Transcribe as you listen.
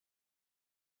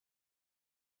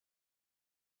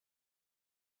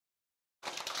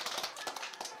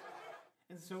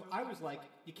And so I was like,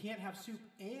 you can't have soup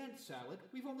and salad.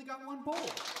 We've only got one bowl.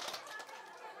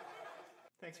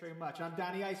 Thanks very much. I'm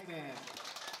Donnie Iceman.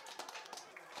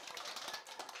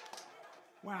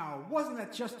 Wow, wasn't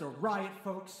that just a riot,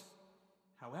 folks?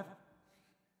 However,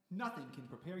 nothing can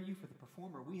prepare you for the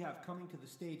performer we have coming to the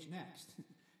stage next.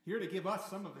 Here to give us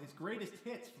some of his greatest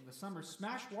hits from the summer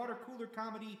smash water cooler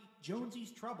comedy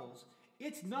Jonesy's Troubles,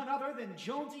 it's none other than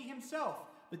Jonesy himself,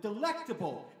 the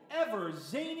delectable, ever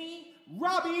zany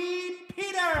Robbie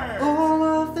Peters! All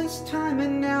of this time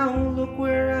and now look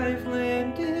where I've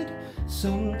landed.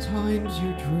 Sometimes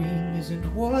your dream isn't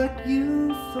what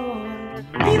you thought.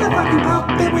 Be the fucking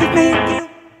puppet we made you.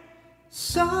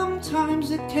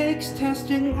 Sometimes it takes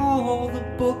testing all the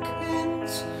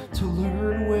bookends to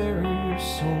learn where your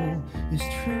soul is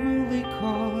truly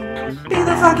caught. Be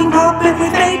the fucking puppet we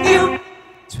made you.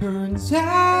 Turns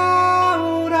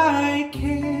out I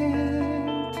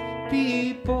can't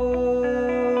be bored.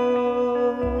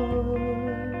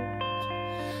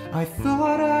 I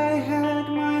thought I had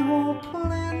my whole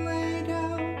plan laid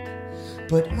out,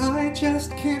 but I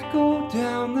just can't go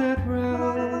down that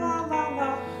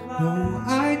route. No,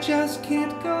 I just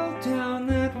can't go down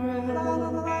that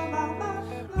route,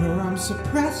 where I'm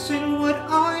suppressing what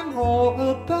I'm all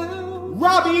about.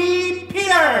 Robbie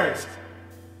Peters!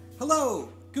 Hello,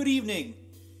 good evening.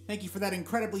 Thank you for that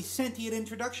incredibly sentient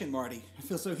introduction, Marty. I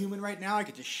feel so human right now, I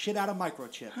could just shit out a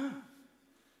microchip.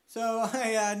 So,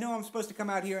 I know I'm supposed to come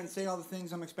out here and say all the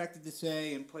things I'm expected to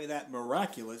say and play that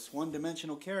miraculous,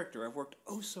 one-dimensional character I've worked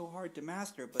oh so hard to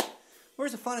master, but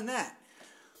where's the fun in that?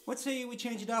 Let's say we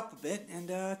change it up a bit and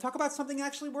talk about something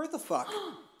actually worth a fuck.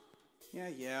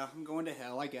 Yeah, I'm going to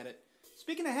hell, I get it.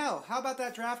 Speaking of hell, how about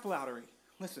that draft lottery?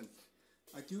 Listen,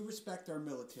 I do respect our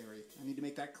military. I need to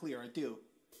make that clear, I do.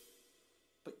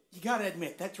 But you gotta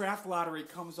admit, that draft lottery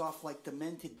comes off like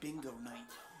demented bingo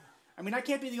night. I mean, I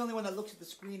can't be the only one that looks at the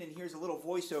screen and hears a little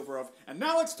voiceover of, and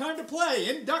now it's time to play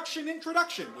Induction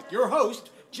Introduction with your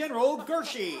host, General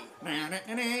Gershie.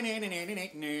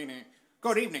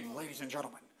 Good evening, ladies and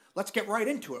gentlemen. Let's get right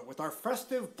into it with our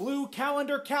festive blue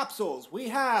calendar capsules. We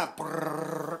have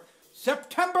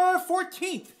September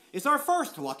 14th is our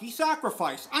first lucky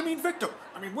sacrifice. Victim.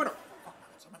 Winner.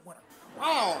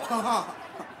 Wow.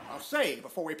 I'll say,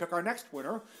 before we pick our next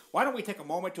winner, why don't we take a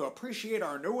moment to appreciate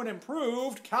our new and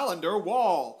improved calendar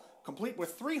wall, complete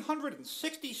with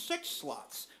 366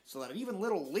 slots, so that even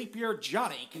little leap year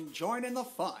Johnny can join in the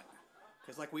fun.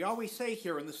 Because like we always say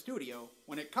here in the studio,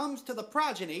 when it comes to the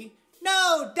progeny,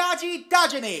 no dodgy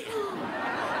dogeny!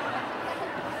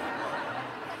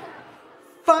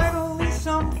 Finally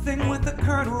something with a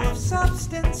kernel of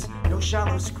substance. No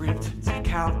shallow script to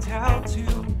kowtow to.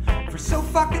 For so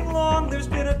fucking long there's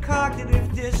been a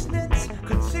cognitive dissonance.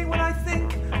 Could say what I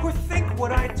think or think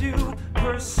what I do.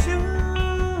 Pursue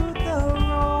the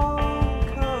wrong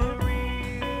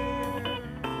career.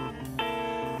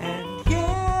 And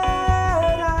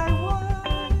yet I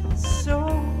was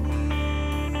so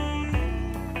near.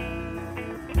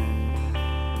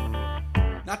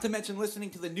 Not to mention listening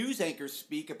to the news anchors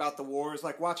speak about the wars,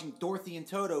 like watching Dorothy and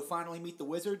Toto finally meet the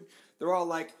wizard. They're all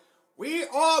like, "We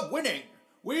are winning!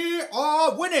 We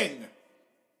are winning!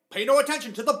 Pay no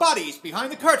attention to the bodies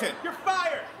behind the curtain! You're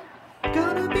fired!"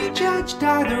 Gonna be judged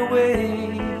either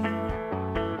way.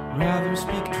 Rather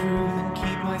speak true than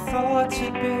keep my thoughts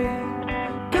at bay.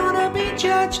 Gonna be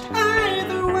judged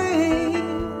either way.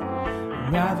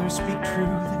 Rather speak true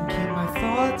than keep my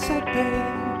thoughts at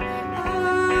bay.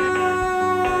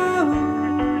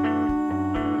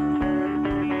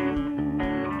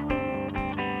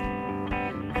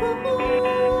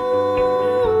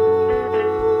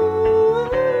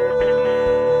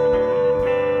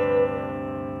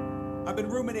 I've been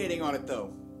ruminating on it,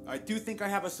 though. I do think I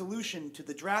have a solution to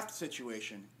the draft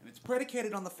situation, and it's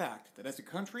predicated on the fact that as a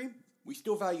country, we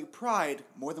still value pride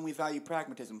more than we value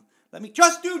pragmatism. Let me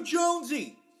just do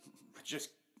Jonesy! I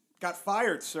just got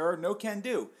fired, sir. No can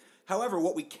do. However,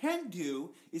 what we can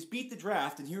do is beat the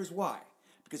draft, and here's why.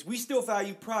 Because we still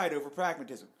value pride over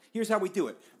pragmatism. Here's how we do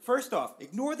it. First off,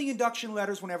 ignore the induction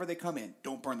letters whenever they come in.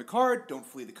 Don't burn the card, don't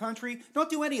flee the country, don't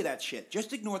do any of that shit.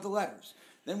 Just ignore the letters.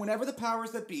 Then whenever the powers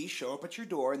that be show up at your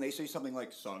door and they say something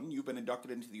like, "Son, you've been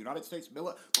inducted into the United States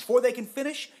military," before they can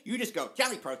finish, you just go,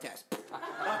 "Jelly protest."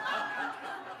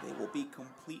 They will be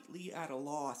completely at a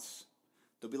loss.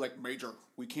 They'll be like, "Major,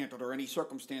 we can't under any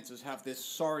circumstances have this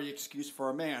sorry excuse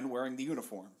for a man wearing the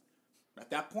uniform."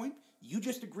 At that point, you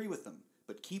just agree with them,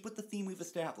 but keep with the theme we've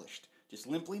established. Just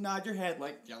limply nod your head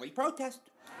like, "Jelly protest."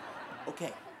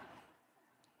 Okay.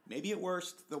 Maybe at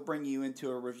worst, they'll bring you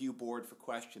into a review board for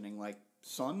questioning like,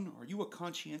 "Son, are you a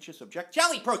conscientious object?"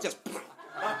 "Jelly protest!"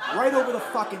 Right over the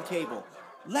fucking table.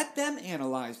 Let them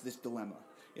analyze this dilemma.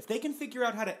 If they can figure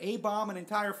out how to A-bomb an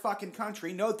entire fucking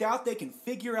country, no doubt they can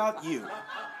figure out you.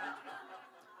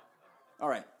 All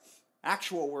right,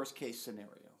 actual worst case scenario.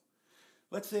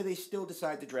 Let's say they still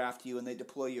decide to draft you and they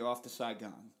deploy you off to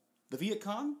Saigon. The Viet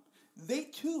Cong? They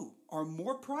too are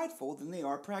more prideful than they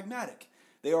are pragmatic.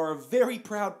 They are a very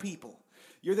proud people.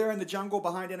 You're there in the jungle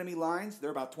behind enemy lines,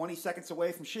 they're about 20 seconds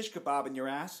away from shish kebab in your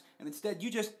ass, and instead you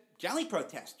just jelly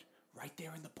protest right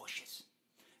there in the bushes.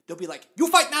 They'll be like, you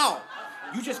fight now!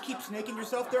 You just keep snaking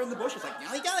yourself there in the bushes like,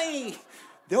 jelly, jelly!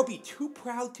 They'll be too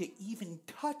proud to even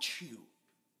touch you.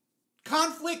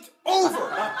 Conflict over!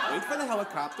 Wait for the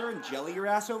helicopter and jelly your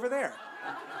ass over there.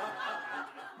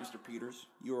 Mr. Peters,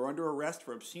 you are under arrest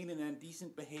for obscene and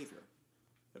indecent behavior.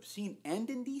 Obscene and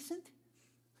indecent?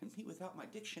 And me without my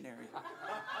dictionary.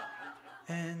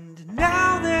 And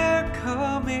now they're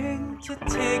coming to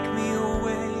take me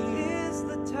away. Is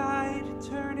the tide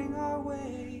turning our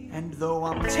way? And though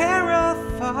I'm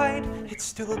terrified, it's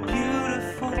still a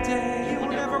beautiful day.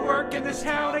 You'll never work in this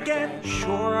town again.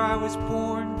 Sure, I was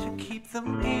born to keep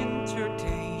them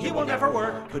entertained. You will never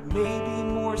work, but maybe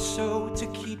more so to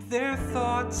keep their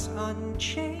thoughts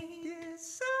unchained.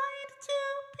 Decide to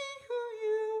be who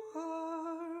you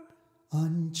are.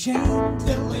 Unchained,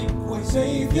 delinquent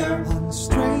savior,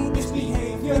 unstrained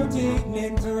misbehavior,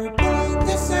 indignant, turbine,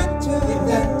 dissenter,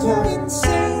 inventor,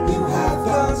 insane. You have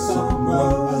got some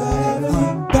road ahead of you.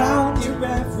 Unbound,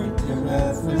 irreverent,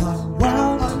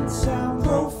 unwound, unsound,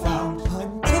 profound,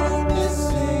 untamed,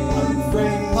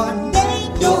 unframed,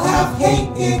 unnamed. You'll have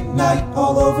hate ignite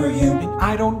all over you. And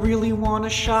I don't really want a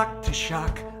shock to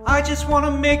shock. I just want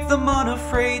to make them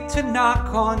unafraid to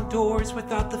knock on doors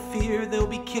without the fear they'll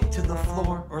be kicked to the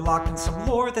floor or locked in some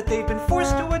lore that they've been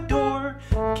forced to adore.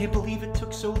 Can't believe it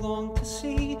took so long to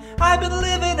see. I've been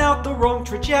living out the wrong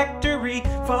trajectory.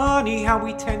 Funny how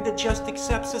we tend to just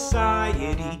accept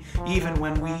society even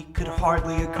when we could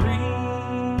hardly agree.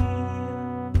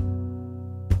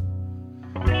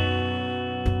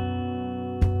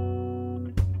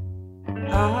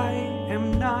 I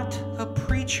am not a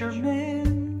preacher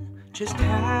man, just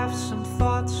have some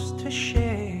thoughts to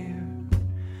share.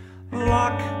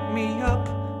 Lock me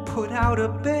up, put out a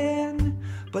ban,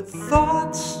 but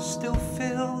thoughts still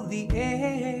fill the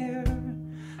air.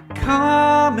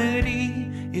 Comedy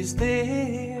is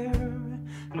there,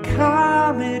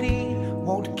 comedy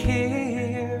won't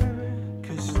care,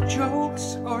 'cause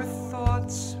jokes are